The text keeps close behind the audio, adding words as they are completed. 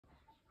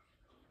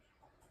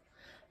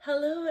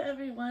Hello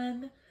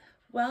everyone,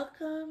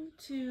 welcome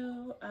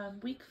to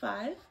week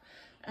 5,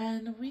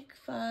 and week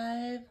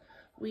 5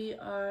 we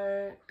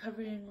are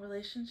covering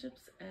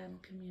relationships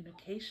and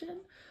communication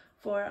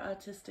for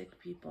autistic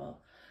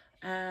people.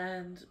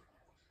 And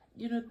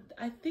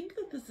I think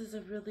that this is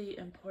a really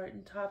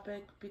important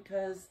topic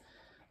because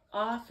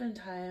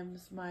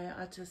oftentimes my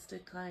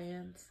autistic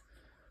clients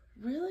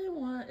really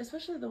want,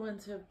 especially the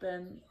ones who have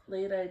been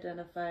late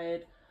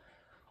identified,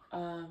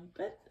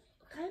 but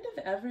kind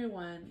of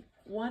everyone,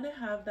 want to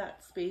have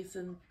that space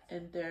in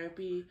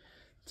therapy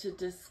to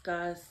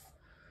discuss,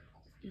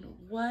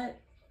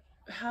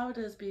 how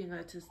does being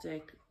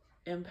autistic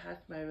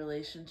impact my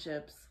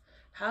relationships?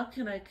 How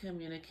can I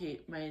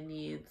communicate my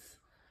needs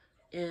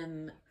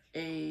in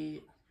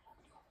a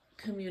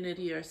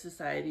community or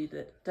society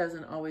that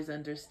doesn't always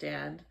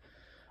understand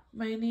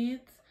my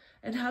needs?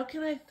 And how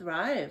can I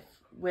thrive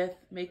with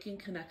making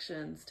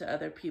connections to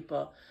other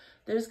people?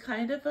 There's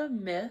kind of a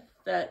myth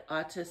that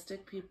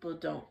autistic people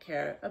don't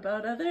care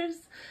about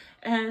others,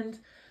 and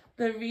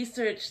the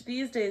research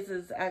these days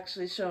is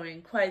actually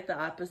showing quite the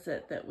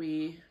opposite, that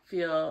we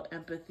feel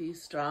empathy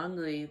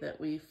strongly, that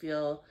we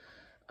feel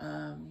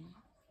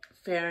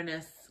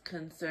fairness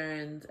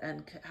concerns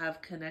and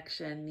have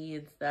connection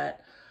needs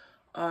that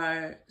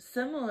are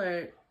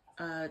similar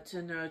to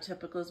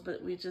neurotypicals,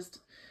 but we just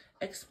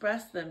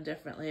express them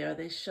differently, or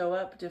they show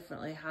up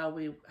differently how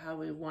we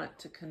want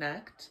to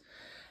connect.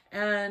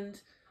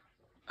 And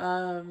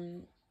I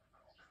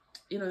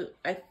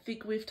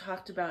think we've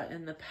talked about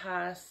in the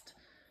past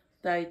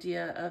the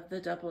idea of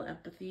the double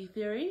empathy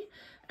theory,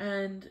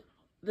 and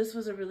this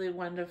was a really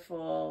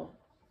wonderful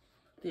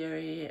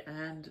theory,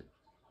 and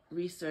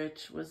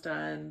research was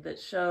done that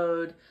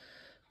showed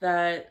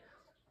that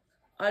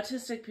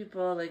autistic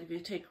people, like if you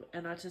take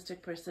an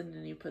autistic person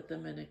and you put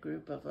them in a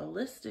group of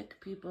holistic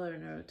people or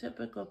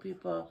neurotypical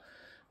people,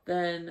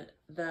 then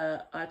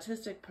the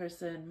autistic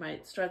person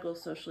might struggle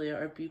socially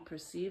or be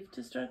perceived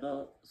to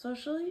struggle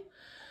socially.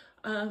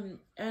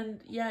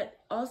 And yet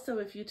also,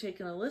 if you take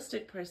an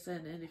holistic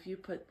person and if you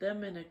put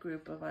them in a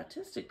group of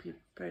autistic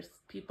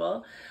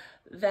people,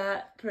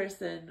 that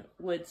person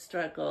would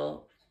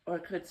struggle or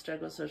could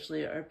struggle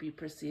socially or be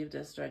perceived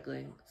as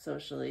struggling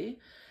socially.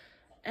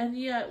 And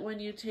yet when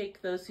you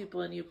take those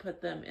people and you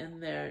put them in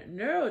their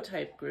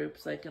neurotype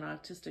groups, like an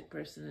autistic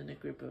person in a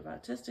group of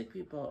autistic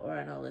people or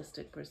an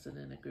holistic person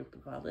in a group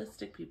of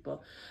holistic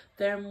people,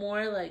 they're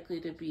more likely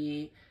to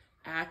be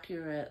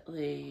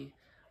accurately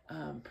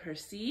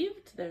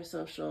perceived, their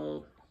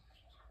social,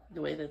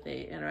 the way that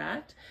they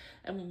interact,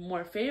 and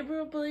more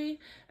favorably,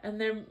 and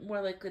they're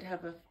more likely to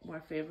have a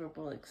more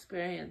favorable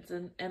experience.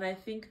 And I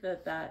think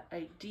that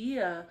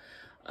idea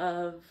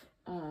of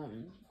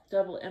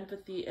double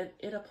empathy,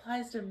 it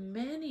applies to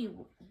many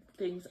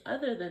things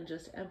other than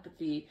just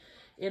empathy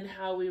in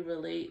how we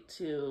relate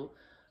to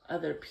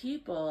other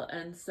people.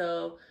 And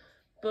so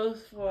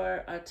both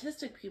for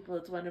autistic people,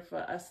 it's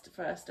wonderful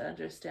for us to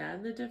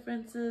understand the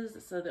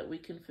differences so that we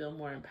can feel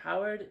more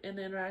empowered in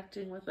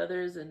interacting with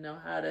others and know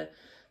how to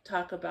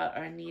talk about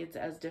our needs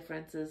as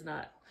differences,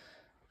 not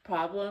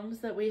problems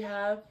that we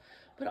have.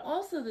 But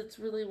also that's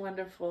really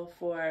wonderful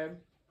for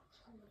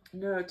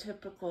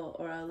neurotypical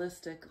or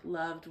holistic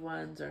loved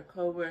ones or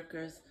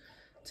coworkers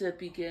to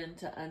begin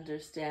to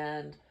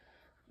understand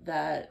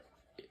that,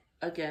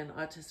 again,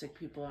 autistic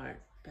people aren't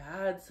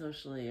bad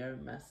socially or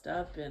messed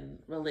up in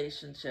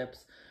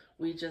relationships.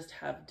 We just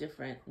have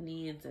different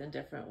needs and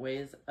different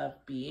ways of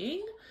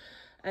being.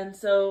 And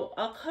so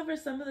I'll cover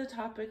some of the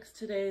topics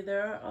today.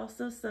 There are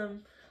also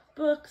some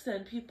books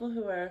and people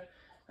who are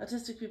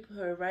autistic people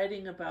who are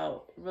writing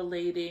about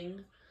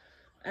relating.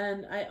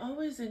 And I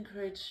always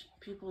encourage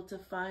people to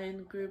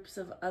find groups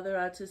of other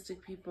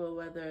autistic people,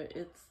 whether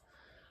it's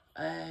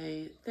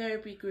a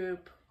therapy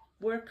group,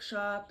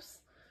 workshops.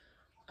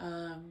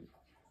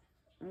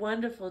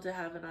 Wonderful to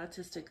have an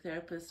autistic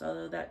therapist,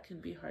 although that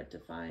can be hard to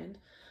find.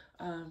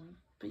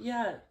 But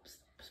yeah,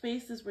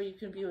 spaces where you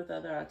can be with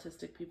other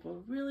autistic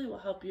people really will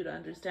help you to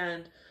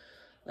understand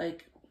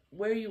like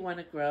where you want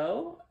to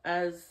grow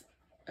as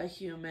a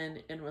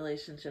human in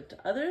relationship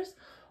to others,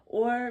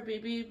 or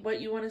maybe what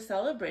you want to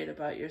celebrate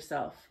about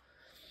yourself.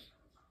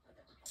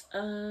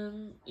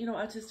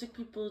 Autistic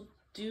people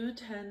do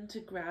tend to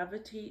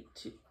gravitate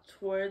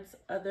towards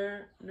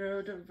other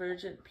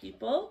neurodivergent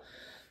people.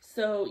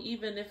 So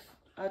even if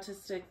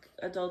autistic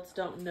adults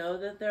don't know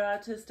that they're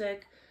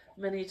autistic,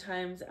 many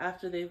times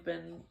after they've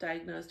been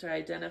diagnosed or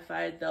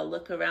identified, they'll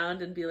look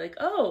around and be like,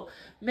 oh,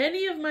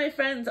 many of my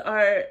friends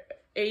are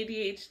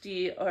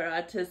ADHD or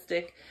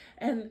autistic,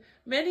 and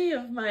many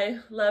of my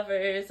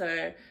lovers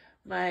or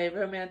my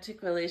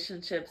romantic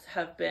relationships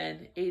have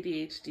been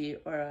ADHD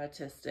or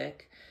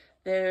autistic.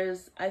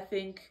 I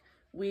think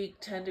we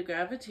tend to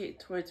gravitate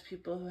towards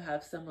people who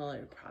have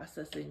similar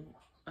processing.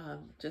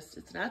 Just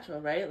it's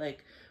natural, right?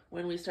 Like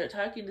when we start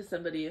talking to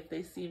somebody, if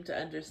they seem to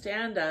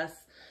understand us,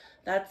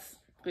 that's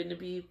going to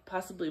be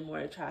possibly more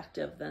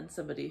attractive than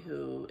somebody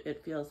who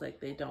it feels like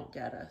they don't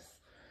get us.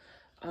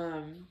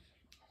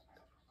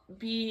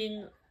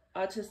 Being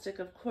autistic,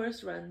 of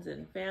course, runs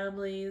in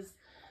families.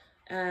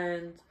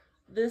 And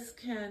this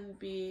can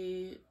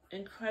be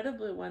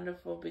incredibly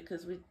wonderful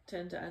because we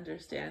tend to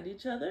understand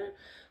each other,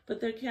 but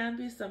there can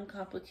be some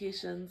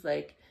complications,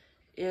 like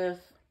if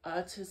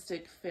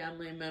autistic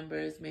family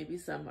members, maybe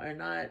some are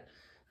not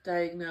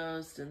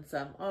diagnosed and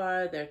some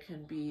are, there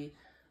can be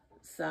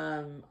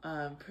some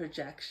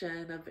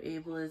projection of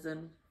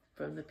ableism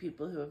from the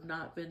people who have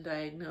not been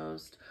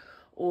diagnosed.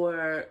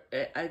 Or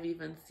I've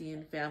even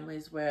seen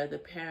families where the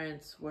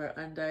parents were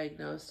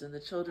undiagnosed and the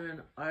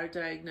children are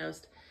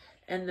diagnosed,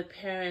 and the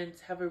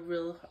parents have a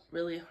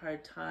really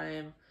hard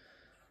time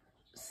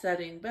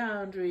setting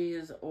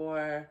boundaries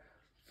or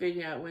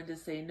figuring out when to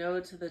say no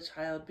to the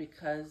child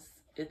because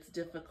it's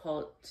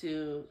difficult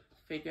to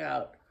figure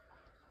out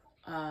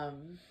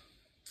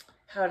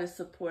how to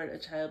support a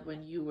child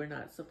when you were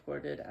not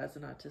supported as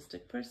an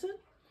autistic person.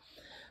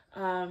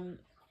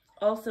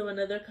 Also,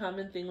 another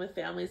common thing with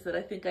families that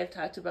I think I've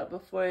talked about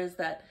before is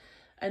that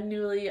a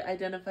newly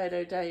identified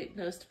or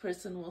diagnosed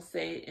person will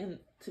say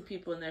to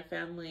people in their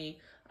family,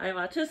 "I'm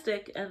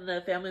autistic," and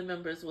the family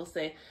members will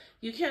say,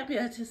 "You can't be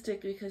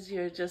autistic because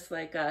you're just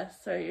like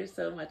us," or "You're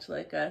so much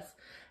like us."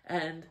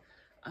 And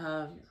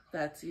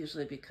that's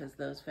usually because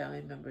those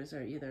family members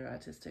are either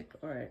autistic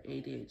or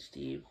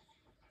ADHD.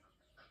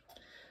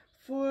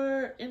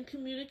 In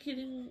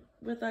communicating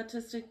with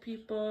autistic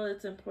people,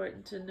 it's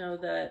important to know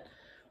that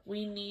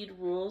we need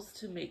rules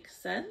to make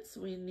sense.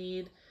 We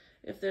need,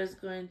 if there's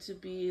going to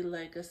be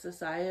like a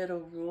societal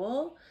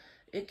rule,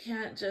 it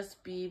can't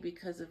just be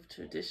because of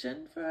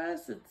tradition for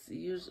us. It's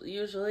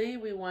usually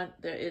we want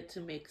it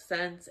to make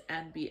sense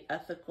and be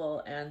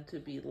ethical and to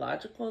be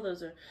logical.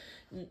 Those are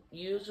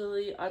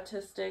usually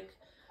autistic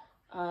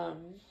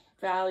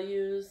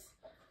values.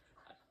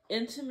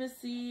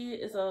 Intimacy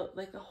is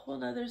like a whole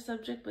nother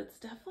subject, but it's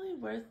definitely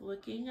worth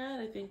looking at.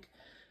 I think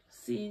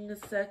seeing a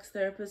sex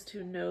therapist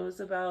who knows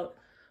about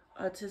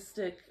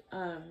autistic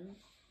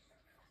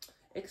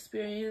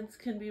experience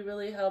can be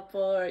really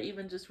helpful, or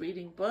even just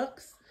reading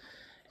books,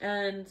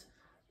 and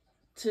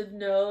to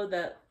know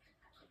that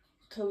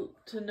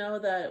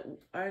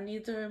our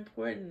needs are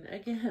important.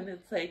 Again,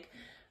 it's like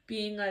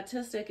being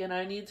autistic, and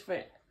our needs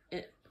for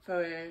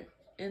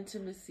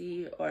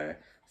intimacy or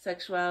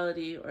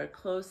sexuality or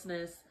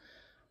closeness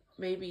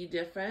may be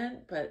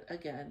different, but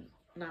again,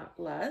 not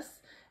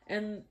less.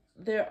 And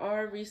there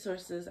are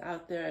resources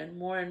out there, and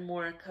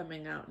more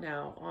coming out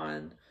now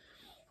on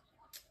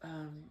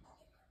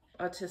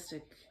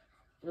autistic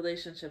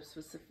relationships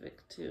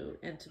specific to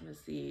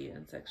intimacy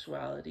and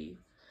sexuality.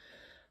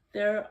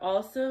 There are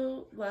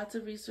also lots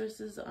of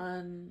resources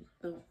on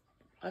the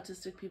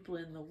autistic people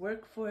in the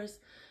workforce.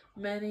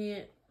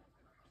 Many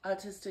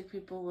autistic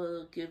people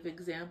will give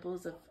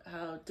examples of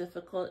how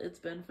difficult it's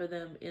been for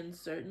them in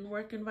certain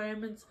work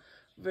environments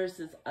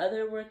versus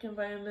other work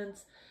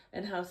environments,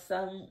 and how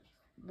some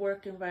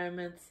work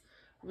environments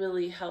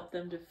really help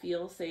them to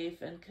feel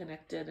safe and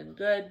connected and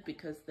good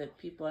because the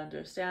people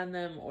understand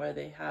them, or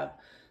they have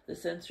the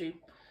sensory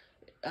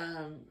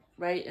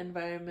right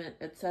environment,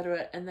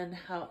 etc. And then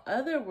how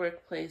other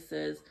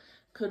workplaces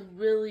could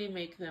really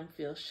make them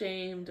feel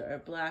shamed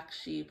or black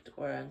sheeped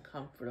or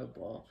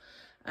uncomfortable.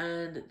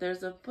 And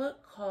there's a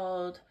book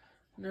called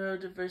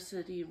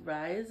Neurodiversity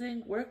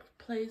Rising,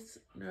 Workplace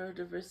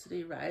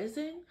Neurodiversity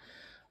Rising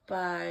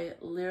by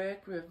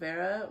Lyric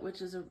Rivera,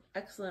 which is an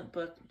excellent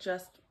book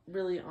just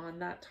really on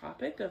that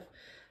topic of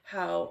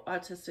how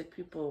autistic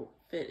people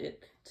fit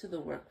it to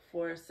the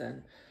workforce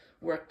and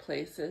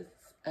workplaces,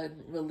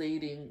 and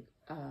relating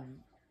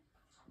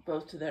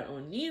both to their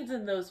own needs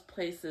in those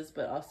places,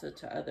 but also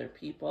to other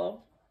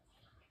people.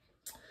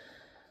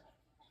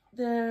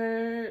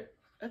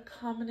 A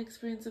common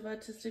experience of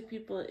autistic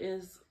people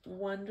is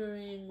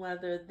wondering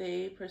whether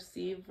they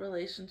perceive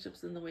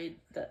relationships in the way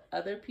that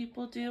other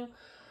people do.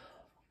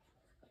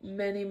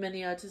 Many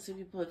autistic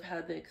people have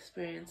had the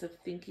experience of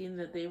thinking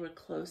that they were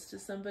close to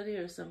somebody,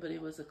 or somebody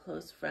was a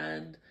close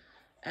friend,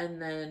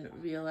 and then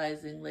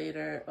realizing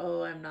later,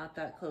 oh, I'm not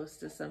that close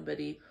to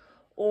somebody.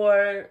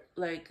 Or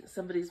like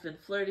somebody's been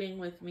flirting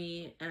with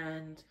me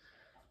and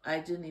I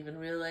didn't even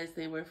realize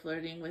they were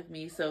flirting with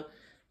me. So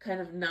kind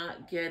of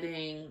not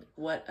getting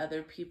how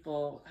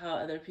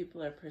other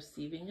people are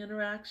perceiving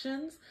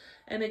interactions.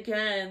 And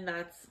again,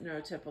 that's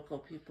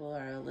neurotypical people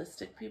or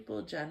holistic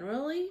people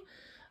generally.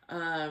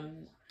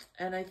 And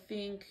I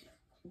think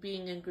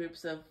being in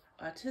groups of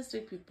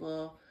autistic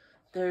people,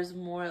 there's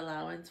more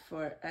allowance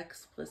for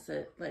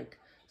explicit, like,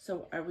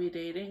 so are we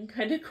dating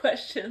kind of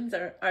questions,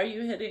 or are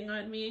you hitting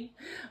on me?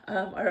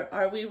 Or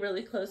are we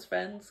really close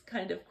friends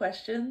kind of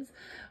questions,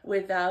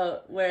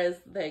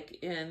 whereas like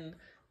in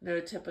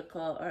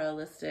neurotypical or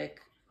holistic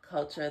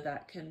culture,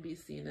 that can be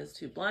seen as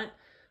too blunt.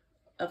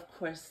 Of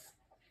course,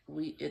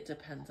 it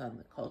depends on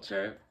the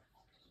culture,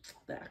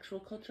 the actual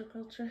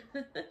culture.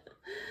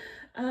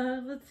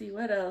 Let's see,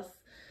 what else?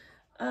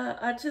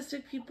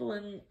 Autistic people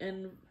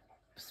in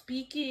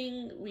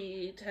speaking,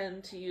 we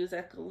tend to use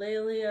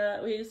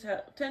echolalia. We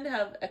tend to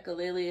have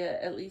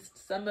echolalia at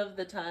least some of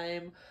the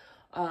time,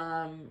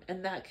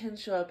 and that can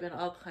show up in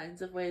all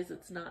kinds of ways.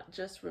 It's not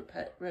just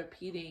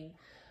repeating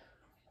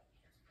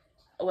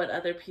what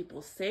other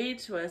people say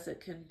to us.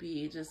 It can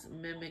be just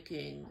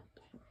mimicking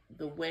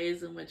the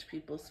ways in which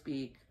people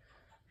speak,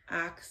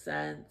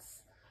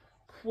 accents,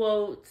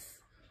 quotes,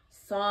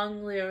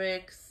 song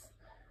lyrics,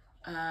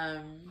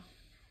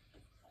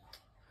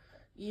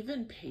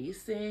 even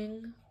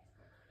pacing,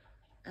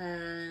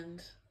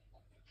 and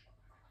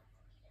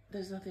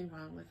there's nothing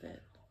wrong with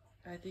it.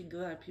 I think a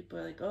lot of people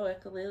are like, oh,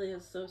 echolalic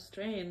is so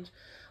strange.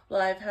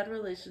 Well, I've had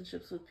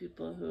relationships with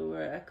people who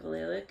were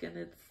echolalic, and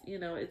it's, you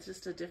know, it's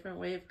just a different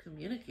way of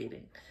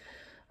communicating.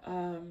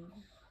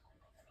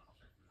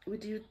 We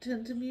do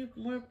tend to be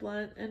more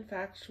blunt and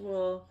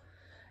factual,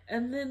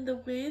 and then the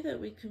way that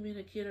we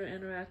communicate or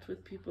interact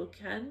with people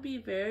can be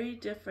very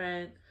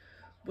different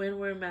when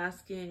we're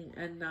masking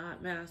and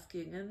not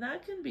masking, and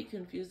that can be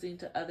confusing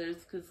to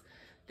others because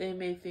they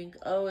may think,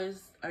 oh,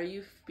 are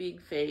you being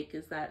fake?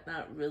 Is that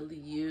not really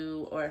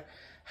you? Or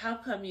how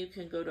come you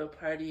can go to a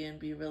party and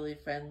be really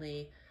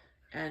friendly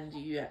and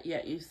yet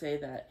you say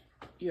that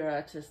you're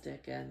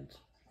autistic and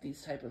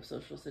these type of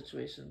social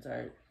situations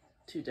are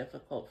too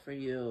difficult for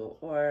you?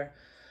 Or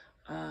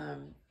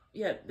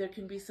yeah, there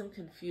can be some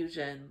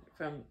confusion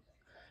from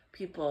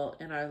people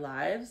in our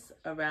lives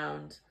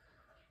around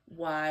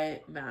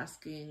why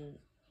masking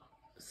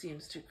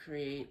seems to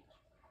create,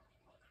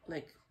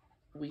 like,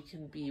 we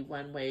can be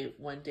one way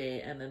one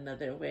day and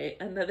another way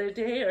another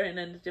day, or in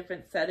a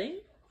different setting.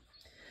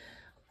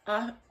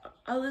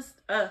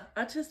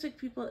 Autistic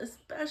people,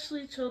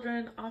 especially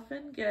children,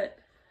 often get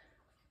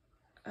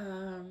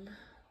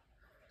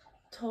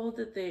told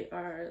that they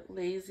are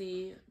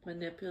lazy,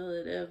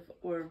 manipulative,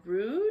 or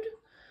rude,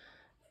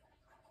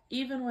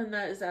 even when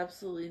that is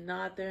absolutely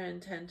not their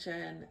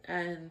intention.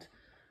 And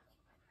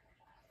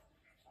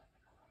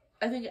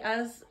I think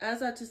as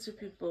autistic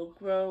people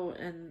grow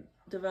and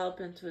develop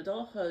into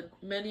adulthood,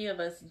 many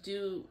of us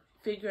do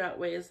figure out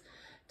ways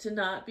to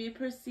not be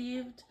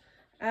perceived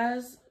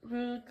as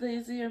rude,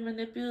 lazy, or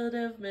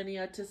manipulative. Many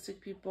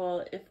autistic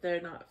people, if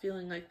they're not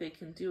feeling like they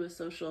can do a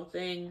social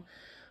thing,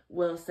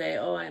 will say,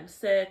 oh, I'm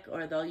sick,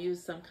 or they'll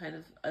use some kind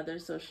of other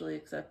socially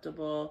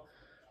acceptable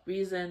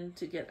reason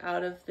to get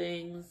out of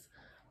things,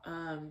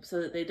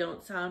 so that they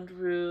don't sound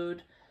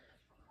rude.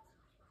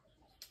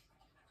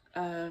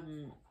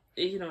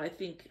 You know, I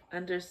think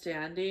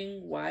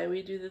understanding why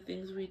we do the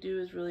things we do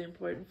is really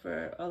important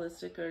for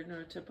autistic or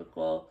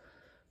neurotypical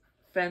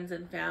friends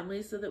and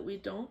family, so that we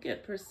don't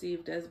get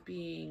perceived as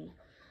being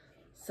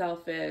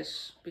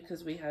selfish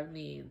because we have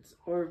needs,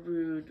 or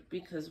rude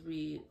because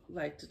we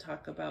like to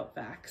talk about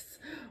facts,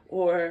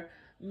 or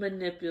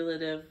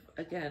manipulative,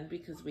 again,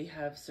 because we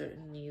have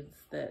certain needs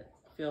that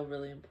feel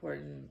really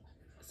important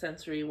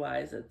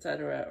sensory-wise,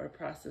 etc., or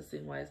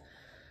processing-wise.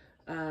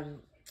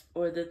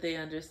 Or that they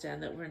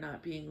understand that we're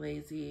not being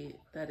lazy,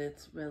 that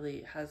it's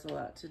really has a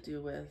lot to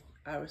do with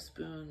our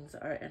spoons,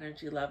 our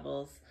energy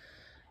levels,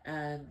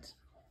 and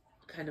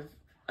kind of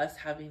us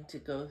having to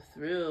go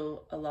through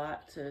a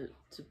lot to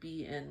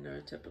be in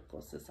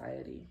neurotypical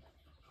society.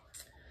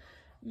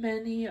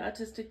 Many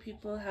autistic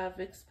people have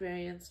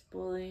experienced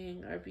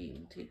bullying or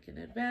being taken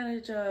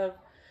advantage of,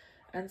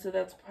 and so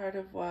that's part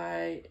of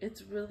why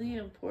it's really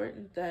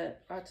important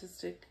that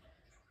autistic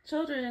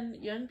children,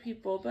 young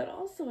people, but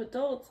also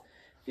adults,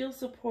 feel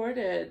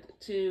supported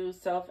to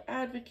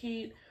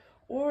self-advocate,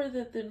 or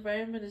that the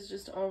environment is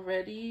just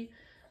already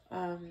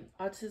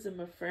autism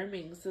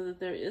affirming, so that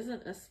there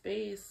isn't a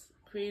space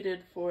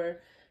created for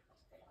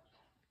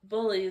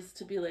bullies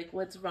to be like,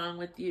 what's wrong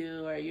with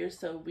you, or you're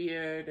so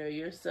weird, or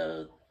you're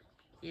so,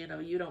 you know,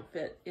 you don't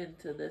fit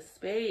into this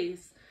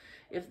space.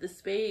 If the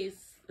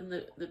space and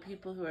the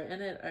people who are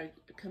in it are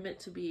commit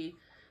to being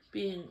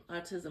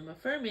autism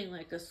affirming,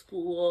 like a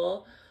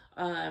school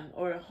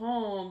or a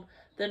home,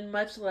 then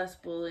much less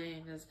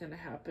bullying is going to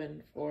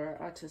happen for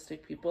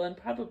autistic people, and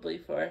probably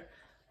for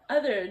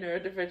other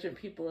neurodivergent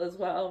people as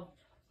well.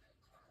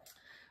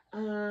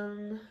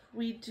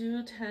 We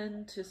do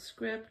tend to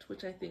script,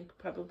 which I think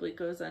probably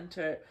goes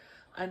under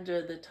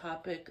the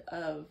topic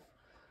of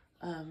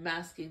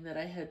masking that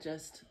I had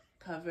just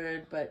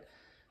covered, but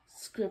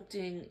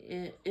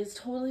scripting is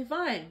totally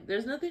fine.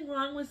 There's nothing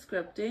wrong with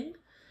scripting.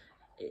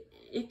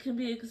 It can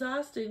be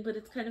exhausting, but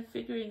it's kind of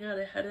figuring out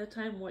ahead of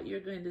time what you're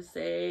going to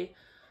say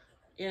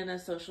in a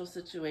social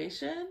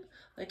situation.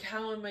 Like,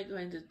 how am I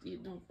going to, you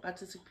know,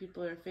 autistic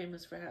people are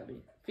famous for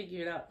having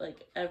figured out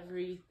like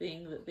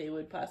everything that they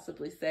would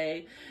possibly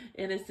say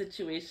in a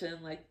situation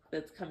like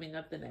that's coming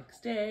up the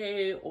next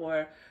day,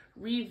 or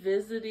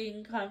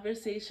revisiting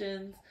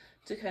conversations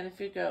to kind of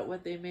figure out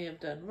what they may have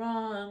done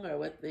wrong or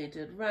what they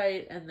did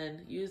right, and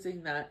then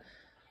using that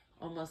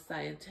almost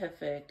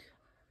scientific,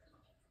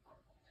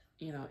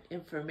 you know,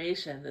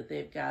 information that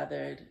they've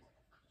gathered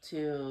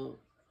to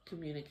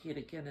communicate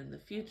again in the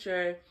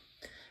future.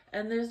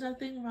 And there's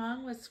nothing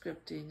wrong with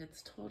scripting.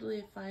 It's totally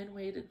a fine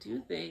way to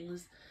do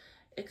things,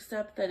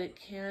 except that it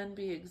can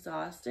be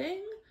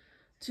exhausting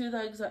to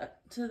the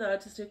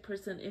autistic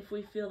person if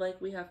we feel like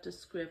we have to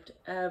script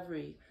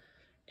every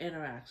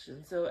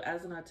interaction. So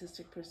as an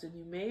autistic person,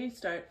 you may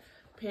start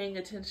paying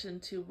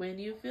attention to when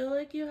you feel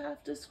like you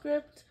have to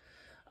script,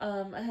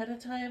 ahead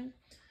of time,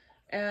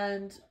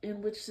 and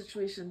in which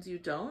situations you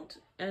don't,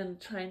 and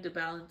trying to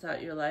balance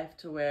out your life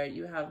to where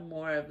you have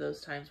more of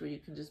those times where you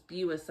can just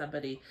be with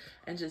somebody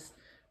and just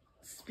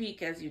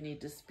speak as you need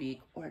to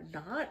speak or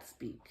not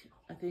speak.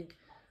 I think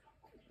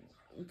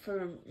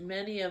for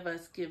many of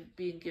us,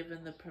 being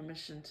given the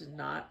permission to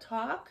not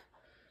talk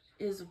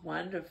is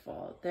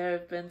wonderful. There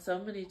have been so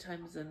many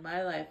times in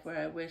my life where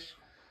I wish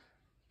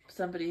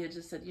somebody had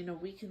just said,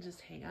 we can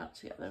just hang out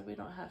together. We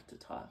don't have to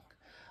talk.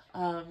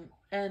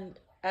 And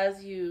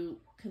as you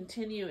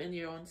continue in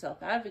your own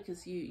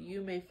self-advocacy,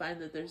 you may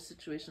find that there's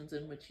situations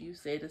in which you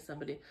say to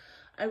somebody,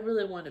 I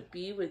really want to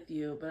be with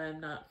you, but I'm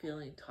not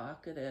feeling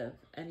talkative.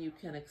 And you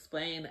can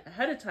explain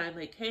ahead of time,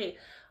 like, hey,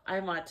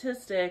 I'm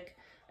autistic,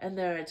 and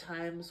there are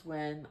times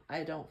when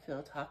I don't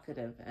feel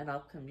talkative, and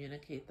I'll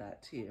communicate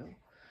that to you.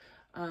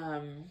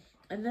 And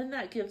then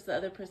that gives the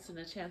other person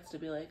a chance to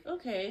be like,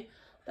 okay,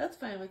 that's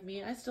fine with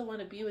me. I still want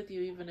to be with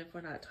you even if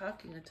we're not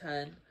talking a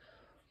ton.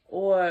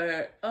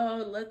 Or,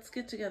 oh, let's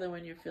get together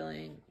when you're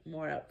feeling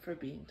more up for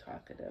being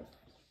talkative.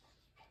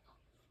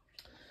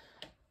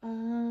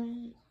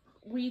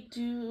 We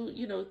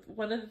do,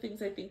 one of the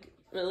things I think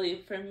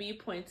really for me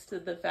points to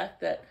the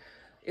fact that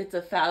it's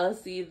a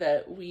fallacy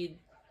that we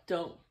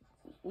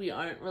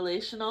aren't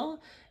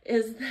relational,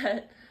 is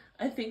that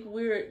I think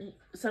we're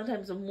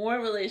sometimes more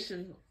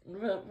relational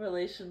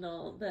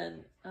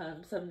than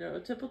some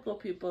neurotypical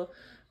people,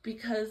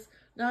 because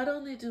not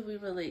only do we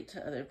relate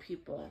to other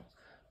people,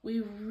 we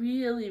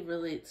really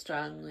relate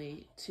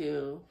strongly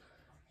to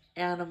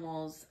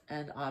animals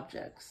and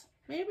objects.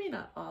 Maybe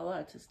not all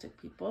autistic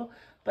people,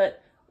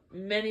 but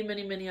many,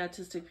 many, many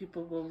autistic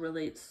people will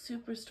relate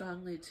super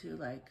strongly to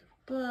like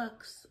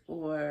books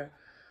or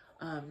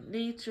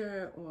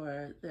nature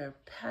or their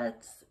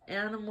pets,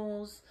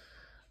 animals,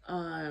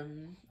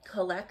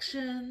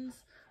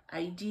 collections,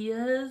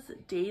 ideas,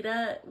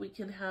 data. We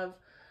can have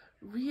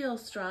real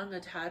strong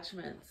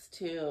attachments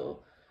to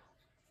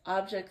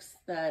objects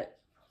that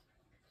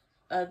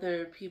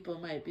other people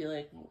might be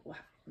like,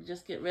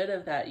 just get rid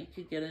of that, you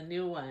could get a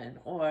new one,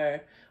 or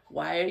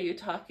why are you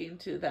talking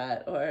to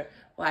that, or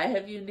why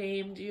have you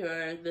named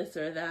your this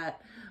or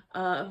that.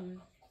 And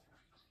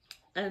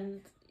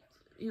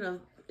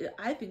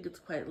I think it's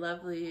quite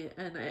lovely,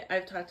 and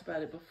I've talked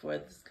about it before,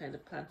 this kind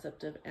of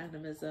concept of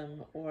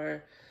animism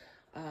or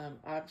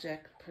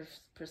object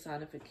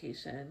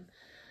personification.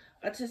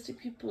 Autistic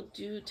people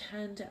do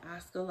tend to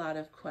ask a lot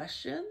of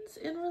questions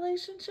in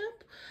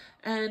relationship.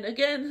 And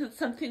again, it's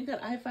something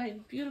that I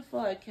find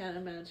beautiful. I can't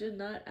imagine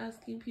not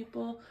asking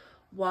people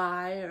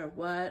why or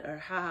what or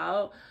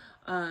how,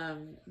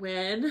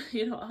 when,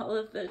 all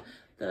of the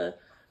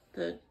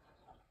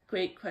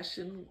great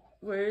question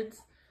words.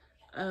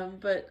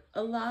 But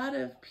a lot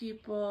of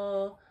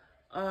people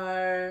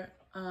are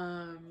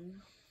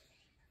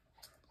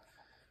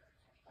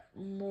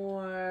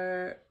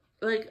more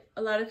like,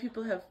 a lot of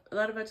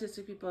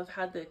autistic people have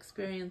had the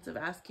experience of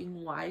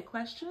asking why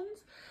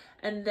questions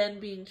and then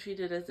being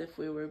treated as if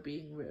we were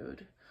being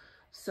rude.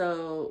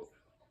 So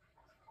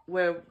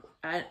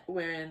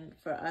wherein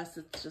for us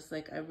it's just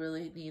like, I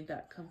really need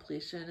that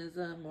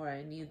completionism, or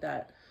I need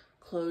that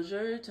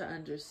closure to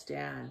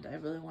understand. I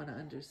really want to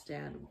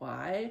understand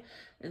why,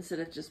 instead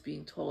of just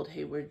being told,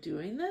 hey, we're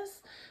doing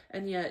this.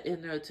 And yet in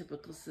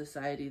neurotypical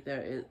society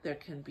there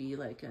can be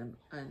like an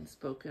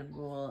unspoken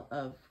rule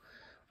of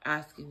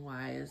asking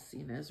why is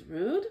seen as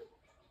rude.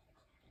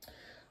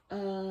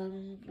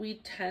 We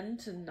tend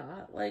to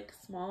not like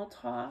small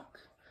talk.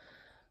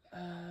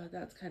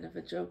 That's kind of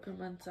a joke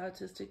amongst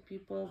autistic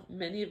people.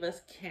 Many of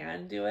us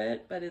can do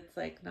it, but it's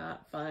like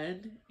not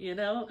fun,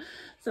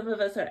 Some of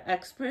us are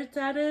experts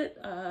at it.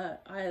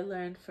 I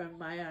learned from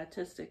my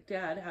autistic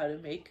dad how to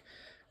make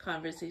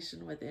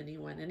conversation with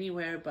anyone,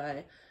 anywhere,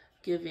 by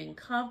giving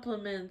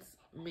compliments,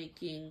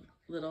 making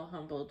little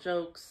humble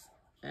jokes,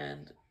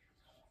 and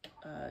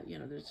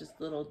there's just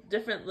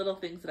different little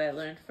things that I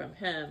learned from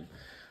him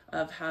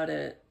of how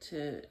to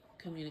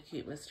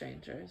communicate with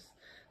strangers.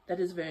 That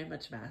is very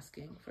much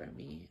masking for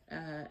me.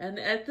 And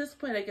at this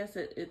point, I guess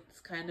it's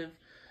kind of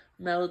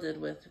melded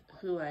with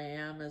who I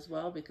am as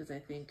well, because I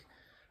think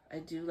I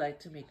do like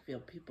to make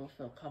people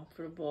feel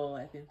comfortable.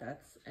 I think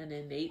that's an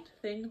innate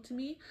thing to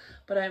me.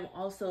 But I'm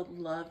also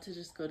love to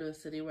just go to a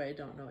city where I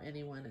don't know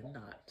anyone and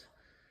not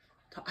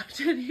talk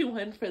to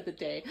anyone for the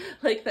day.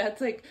 Like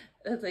that's like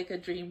a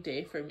dream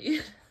day for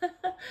me.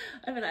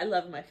 I mean, I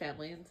love my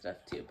family and stuff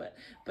too,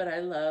 but I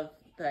love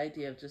the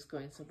idea of just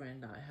going somewhere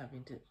and not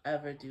having to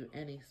ever do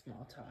any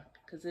small talk,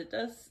 because it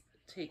does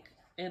take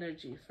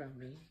energy from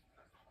me.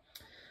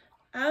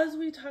 As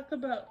we talk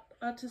about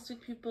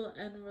autistic people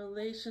and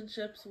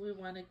relationships, we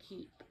want to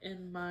keep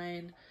in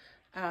mind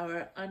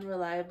our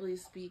unreliably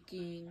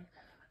speaking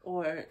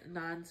or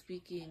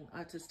non-speaking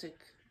autistic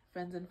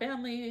friends and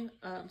family.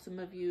 Some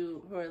of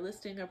you who are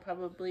listening are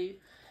probably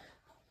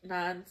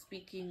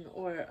non-speaking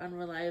or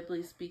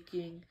unreliably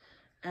speaking,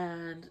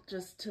 and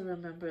just to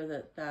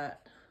remember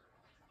that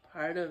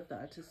part of the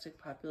autistic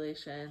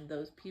population,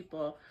 those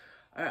people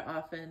are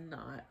often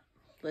not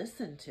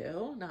listened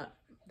to.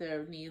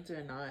 their needs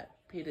are not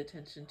paid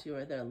attention to,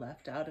 or they're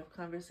left out of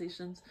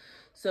conversations.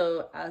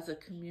 So as a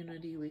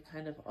community, we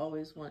kind of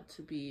always want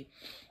to be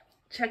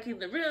checking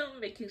the room,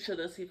 making sure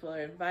those people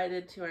are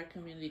invited to our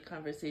community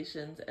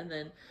conversations. And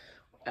then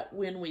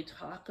when we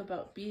talk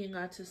about being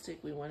autistic,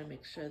 we want to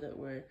make sure that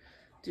we're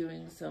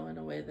doing so in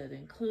a way that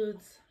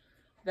includes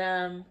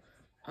them.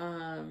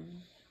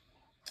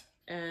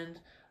 And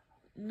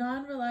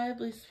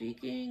non-reliably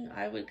speaking,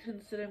 I would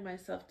consider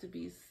myself to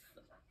be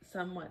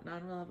somewhat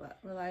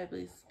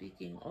non-reliably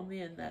speaking,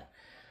 only in that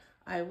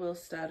I will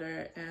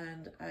stutter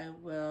and I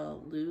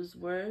will lose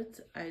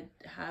words. I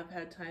have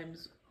had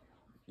times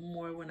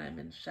more when I'm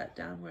in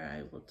shutdown where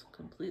I will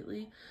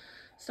completely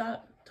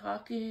stop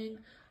talking,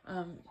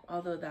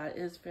 although that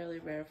is fairly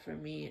rare for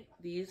me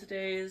these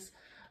days.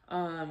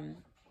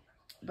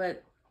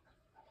 But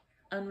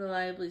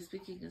unreliably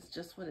speaking is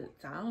just what it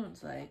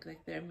sounds like. Like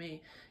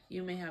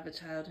you may have a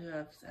child who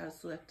has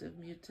selective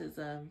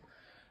mutism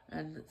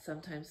and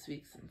sometimes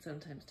speaks and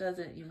sometimes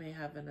doesn't. You may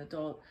have an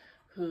adult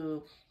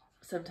who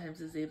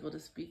sometimes is able to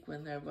speak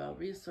when they're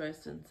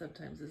well-resourced and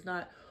sometimes is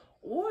not.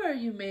 Or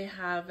you may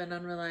have an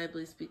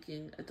unreliably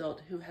speaking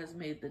adult who has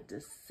made the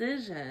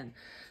decision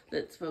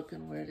that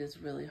spoken word is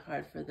really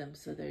hard for them,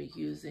 so they're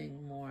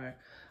using more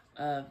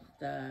of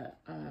the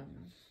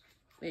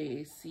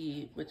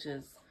AAC, which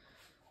is,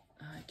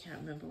 I can't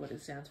remember what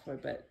it stands for,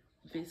 but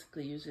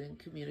basically using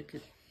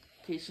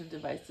communication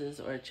devices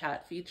or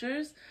chat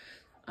features.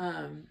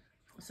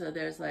 So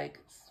there's like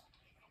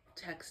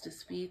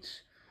text-to-speech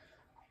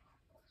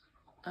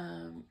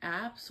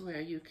apps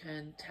where you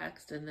can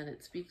text and then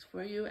it speaks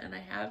for you, and I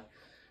have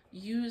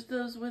used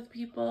those with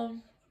people.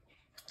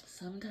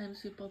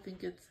 Sometimes people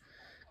think it's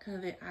kind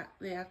of,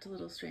 they act a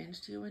little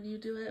strange too when you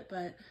do it,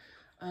 but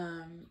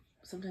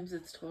sometimes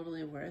it's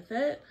totally worth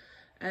it.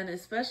 And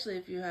especially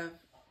if you have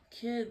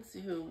kids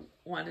who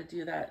want to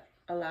do that,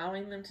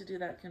 allowing them to do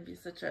that can be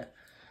such a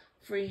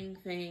freeing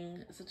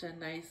thing, such a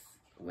nice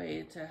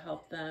way to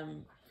help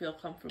them feel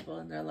comfortable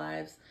in their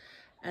lives.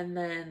 And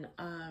then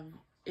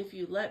if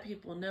you let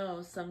people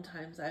know,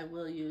 sometimes I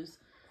will use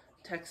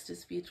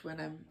text-to-speech when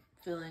I'm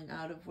feeling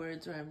out of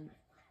words or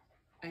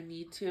I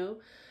need to,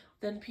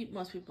 then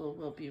most people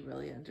will be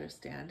really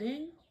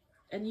understanding.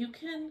 And you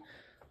can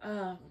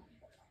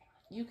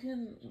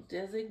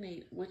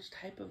designate which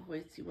type of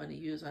voice you want to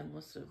use on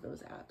most of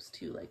those apps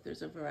too. Like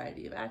there's a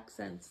variety of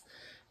accents,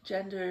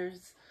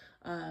 genders,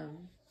 or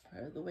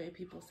the way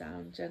people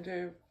sound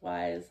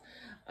gender-wise.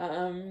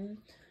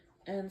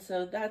 And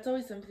so that's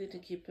always something to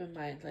keep in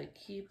mind, like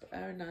keep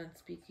our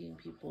non-speaking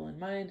people in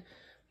mind.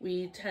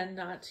 We tend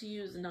not to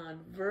use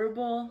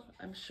nonverbal.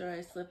 I'm sure I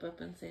slip up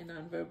and say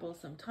nonverbal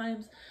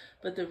sometimes,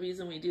 but the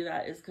reason we do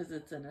that is because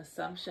it's an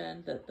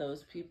assumption that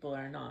those people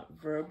are not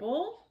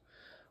verbal,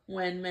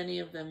 when many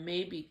of them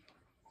may be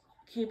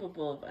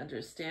capable of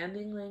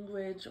understanding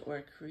language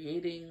or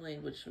creating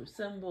language through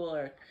symbol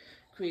or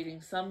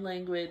creating some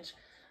language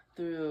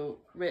through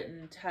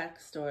written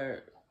text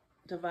or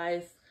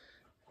device.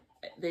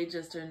 They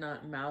just are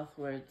not mouth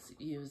words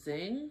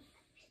using.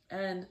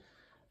 And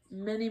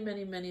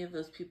many of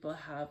those people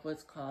have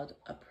what's called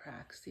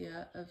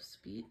apraxia of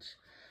speech.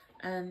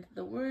 And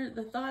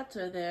the thoughts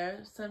are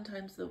there.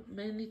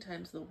 Many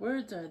times the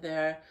words are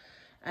there,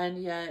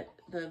 and yet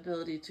the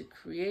ability to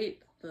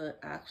create the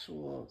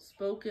actual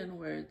spoken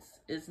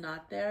words is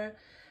not there.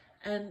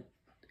 And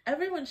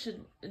everyone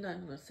should, and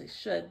I'm going to say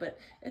should, but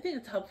I think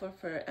it's helpful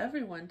for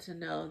everyone to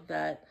know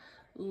that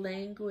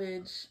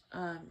language,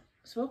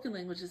 spoken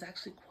language is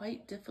actually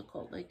quite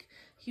difficult. Like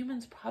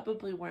humans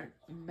probably weren't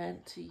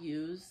meant to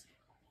use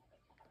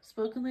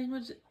spoken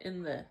language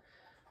in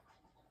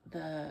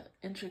the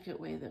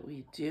intricate way that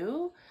we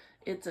do.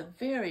 It's a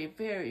very,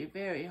 very,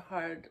 very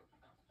hard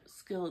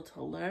skill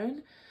to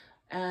learn.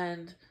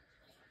 And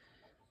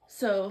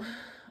so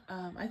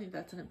I think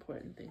that's an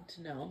important thing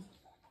to know.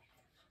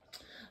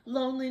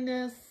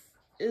 Loneliness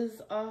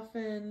is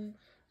often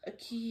a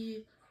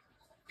key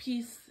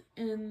piece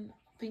in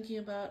thinking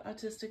about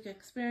autistic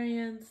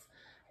experience,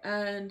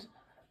 and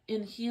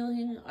in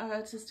healing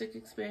our autistic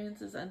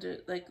experiences,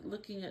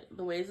 looking at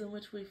the ways in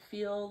which we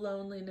feel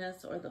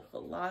loneliness, or the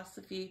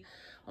philosophy,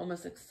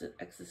 almost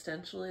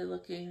existentially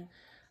looking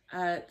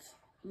at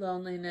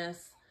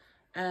loneliness.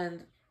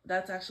 And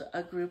that's actually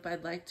a group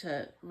I'd like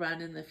to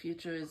run in the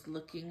future, is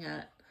looking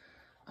at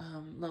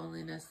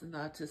loneliness and the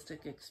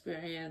autistic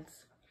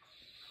experience.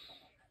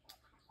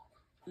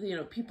 You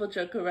know, people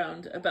joke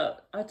around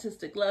about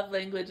autistic love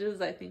languages.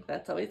 I think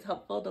that's always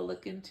helpful to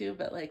look into,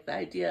 but like the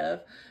idea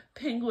of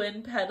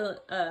penguin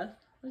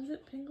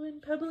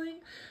pebbling,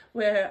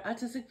 where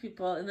autistic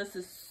people, and this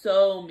is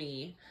so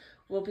me,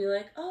 will be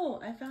like,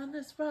 oh, I found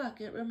this rock,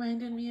 it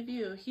reminded me of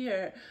you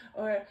here,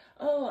 or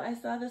oh, I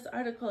saw this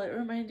article, it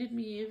reminded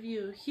me of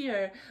you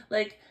here.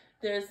 Like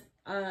there's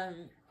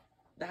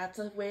that's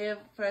a way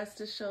for us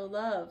to show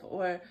love.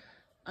 Or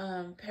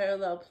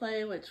parallel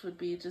play, which would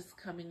be just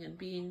coming and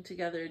being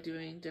together,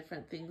 doing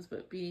different things,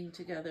 but being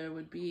together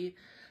would be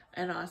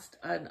an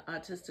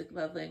autistic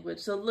love language.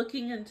 So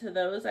looking into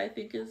those, I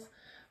think, is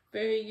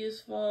very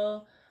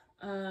useful.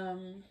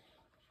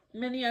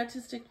 Many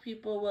autistic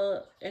people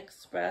will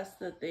express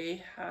that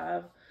they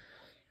have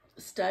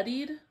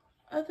studied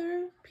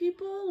other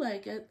people,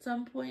 like at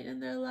some point in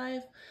their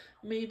life.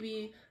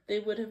 Maybe they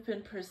would have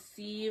been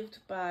perceived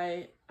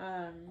by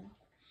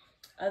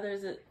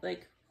others,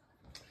 like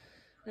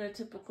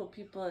neurotypical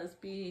people, as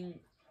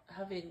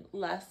having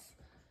less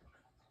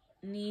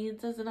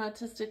needs as an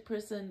autistic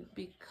person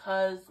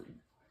because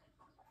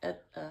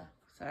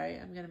sorry,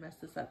 I'm gonna mess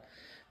this up.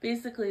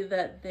 Basically,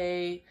 that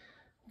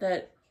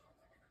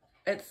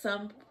at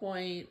some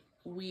point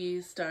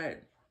we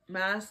start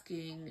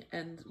masking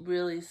and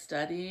really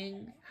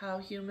studying how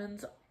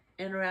humans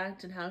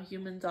interact and how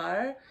humans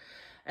are,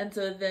 and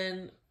so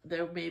then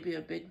there may be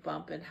a big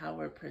bump in how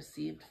we're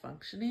perceived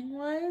functioning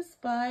wise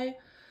by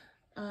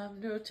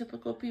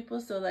neurotypical people.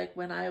 So like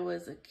when I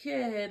was a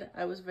kid,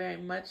 I was very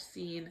much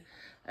seen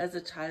as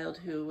a child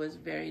who was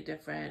very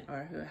different,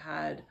 or who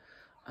had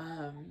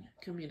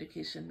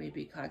communication,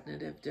 maybe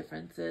cognitive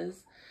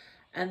differences.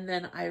 And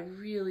then I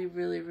really,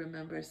 really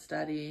remember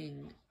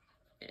studying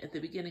at the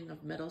beginning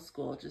of middle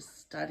school, just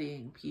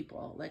studying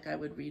people. Like I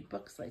would read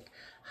books like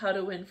How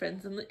to Win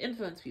Friends and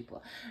Influence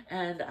People.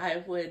 And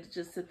I would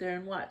just sit there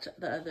and watch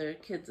the other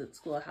kids at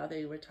school, how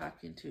they were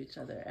talking to each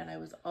other. And I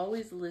was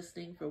always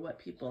listening for what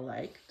people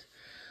liked,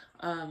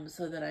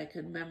 so that I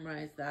could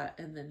memorize that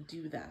and then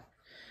do that.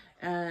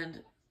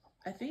 And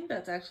I think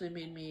that's actually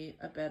made me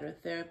a better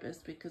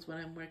therapist, because when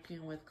I'm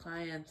working with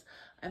clients,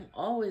 I'm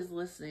always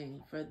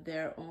listening for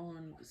their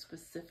own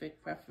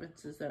specific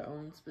preferences, their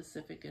own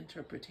specific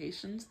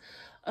interpretations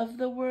of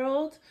the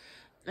world,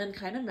 and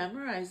kind of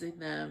memorizing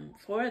them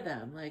for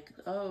them. Like,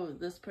 oh,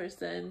 this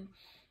person,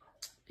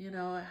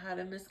 had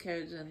a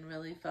miscarriage and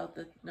really felt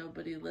that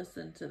nobody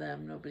listened to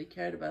them, nobody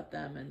cared about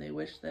them, and they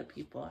wish that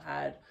people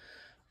had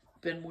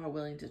been more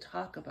willing to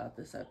talk about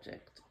the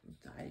subject.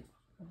 I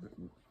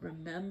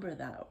remember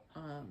that.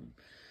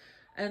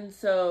 And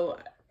so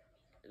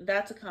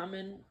that's a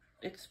common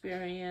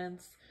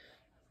experience.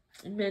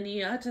 Many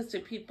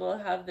autistic people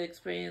have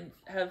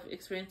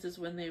experiences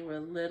when they were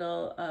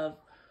little of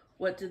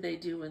what did they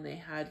do when they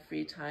had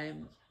free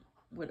time.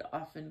 Would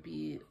often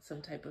be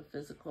some type of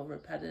physical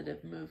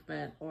repetitive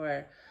movement,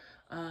 or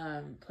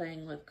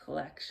playing with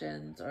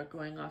collections, or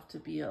going off to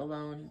be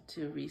alone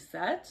to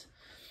reset.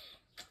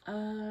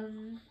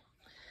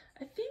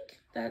 I think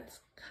that's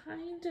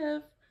kind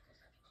of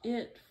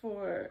it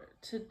for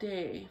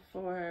today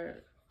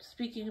for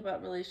speaking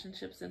about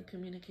relationships and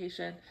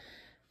communication.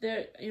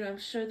 There, I'm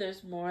sure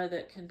there's more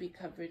that can be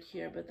covered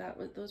here, but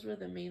those were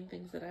the main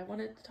things that I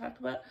wanted to talk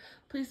about.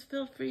 Please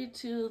feel free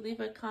to leave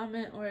a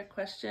comment or a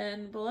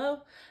question below,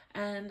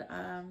 and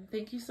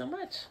thank you so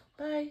much.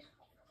 Bye.